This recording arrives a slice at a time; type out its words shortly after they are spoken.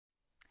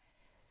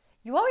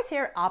You always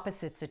hear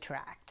opposites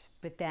attract,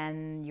 but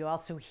then you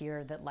also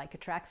hear that like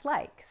attracts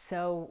like.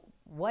 So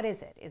what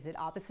is it? Is it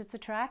opposites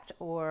attract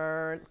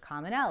or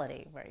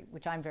commonality, right?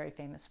 Which I'm very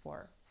famous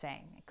for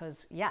saying.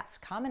 Because yes,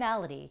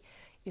 commonality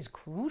is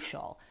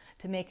crucial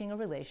to making a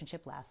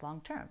relationship last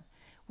long term,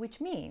 which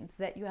means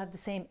that you have the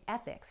same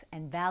ethics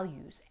and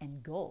values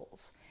and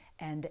goals.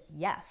 And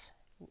yes,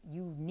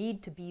 you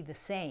need to be the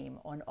same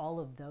on all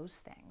of those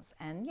things.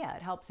 And yeah,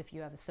 it helps if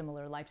you have a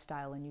similar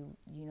lifestyle and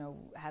you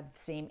have the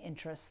same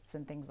interests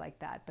and things like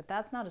that, but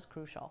that's not as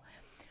crucial.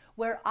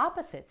 Where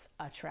opposites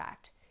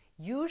attract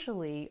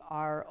usually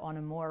are on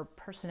a more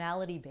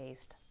personality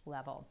based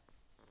level.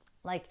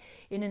 Like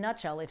in a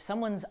nutshell, if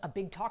someone's a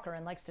big talker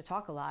and likes to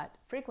talk a lot,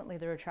 frequently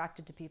they're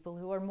attracted to people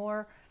who are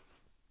more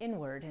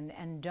inward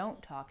and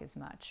don't talk as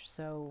much.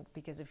 So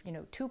because if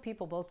two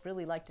people both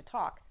really like to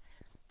talk,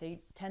 they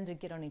tend to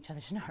get on each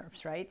other's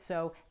nerves, right?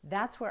 So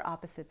that's where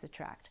opposites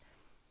attract.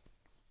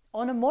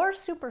 On a more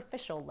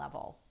superficial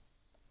level,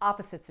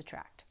 opposites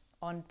attract.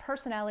 On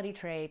personality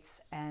traits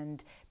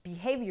and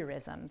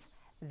behaviorisms,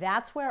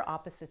 that's where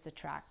opposites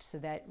attract, so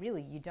that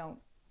really you don't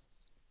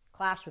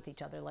clash with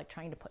each other like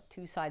trying to put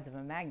two sides of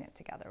a magnet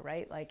together,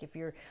 right? Like if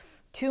you're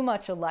too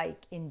much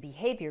alike in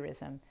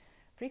behaviorism,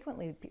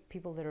 frequently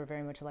people that are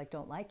very much alike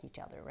don't like each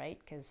other, right?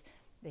 Because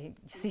they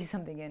see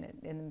something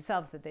in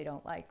themselves that they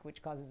don't like,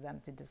 which causes them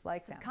to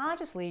dislike them.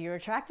 Subconsciously, you're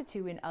attracted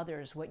to in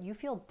others what you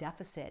feel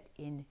deficit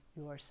in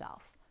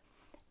yourself.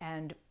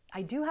 And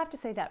I do have to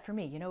say that for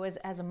me,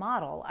 as a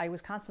model, I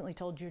was constantly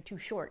told, you're too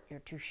short, you're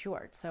too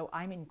short. So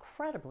I'm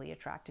incredibly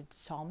attracted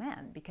to tall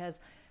men, because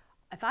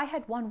if I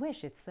had one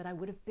wish, it's that I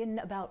would have been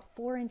about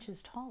 4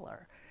 inches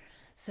taller.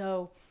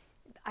 So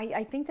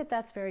I think that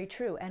that's very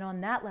true. And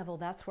on that level,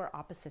 that's where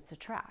opposites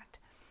attract.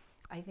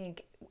 I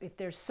think if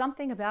there's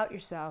something about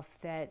yourself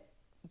that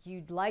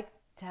you'd like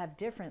to have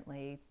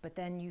differently, but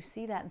then you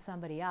see that in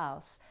somebody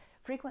else,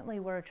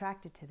 frequently we're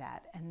attracted to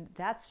that. And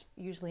that's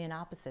usually an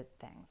opposite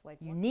thing. Like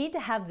you need to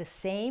have the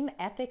same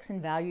ethics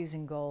and values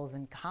and goals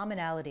and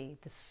commonality.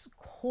 The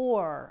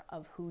core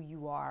of who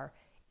you are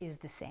is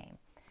the same.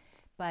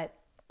 But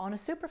on a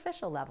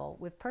superficial level,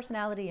 with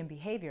personality and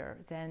behavior,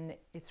 then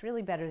it's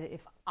really better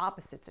if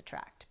opposites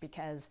attract,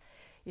 because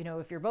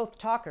if you're both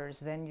talkers,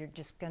 then you're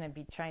just going to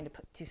be trying to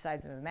put two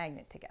sides of a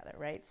magnet together,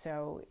 right?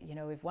 So,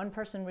 if one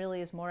person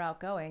really is more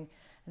outgoing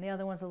and the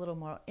other one's a little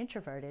more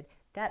introverted,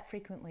 that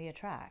frequently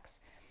attracts,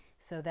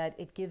 so that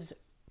it gives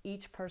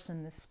each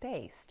person the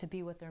space to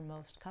be what they're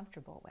most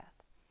comfortable with.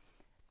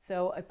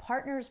 So a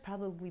partner is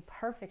probably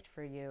perfect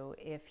for you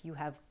if you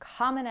have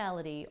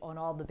commonality on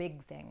all the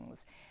big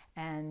things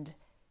and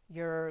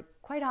you're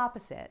quite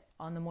opposite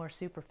on the more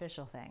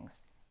superficial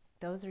things.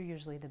 Those are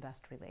usually the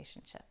best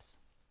relationships.